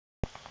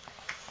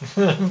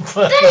Buddy!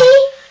 Buddy!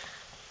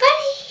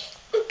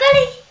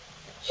 Buddy!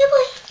 Here,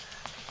 boy!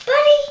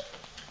 Buddy!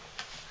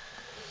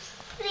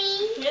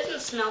 Buddy! He doesn't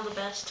smell the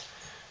best.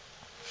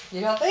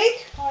 You don't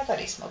think? Oh, I thought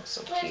he smelled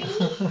so Buddy!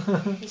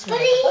 cute. He smelled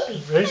Buddy! like a puppy.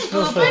 Very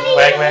supposed to Buddy.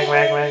 wag, wag,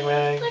 wag, wag,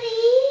 wag.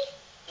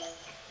 Buddy!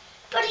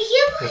 Buddy,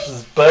 here, boy! This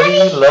is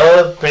Buddy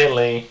Love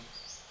Bentley.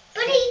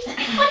 Buddy!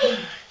 Buddy!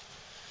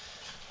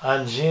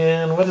 On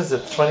June, what is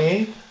it,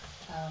 28th?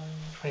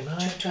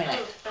 29th?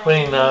 29th.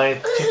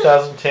 29th,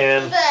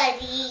 2010.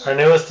 Buddy! Our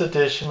newest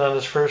addition on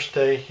his first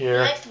day He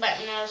here. likes to bite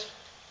my nose.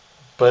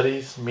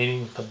 Buddy's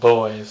meeting the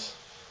boys.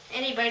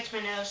 And he bites my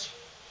nose.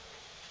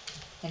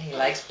 And he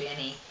likes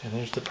Benny. And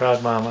here's the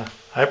proud mama.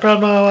 Hi,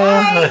 proud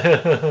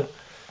mama.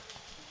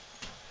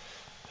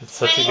 It's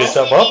such a good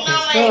job. Oh,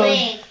 he's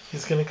going.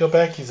 He's going to go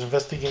back. He's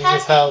investigating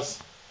his house.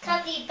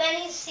 Cubby,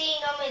 Benny's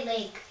sitting on my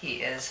leg. He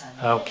is,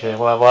 honey. Okay,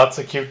 we'll have lots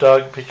of cute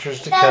dog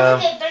pictures to Dad, come.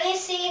 look at Benny's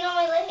sitting on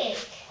my leg.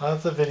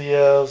 Lots of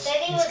videos.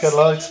 Daddy He's was got a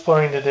lot of sitting-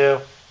 exploring to do.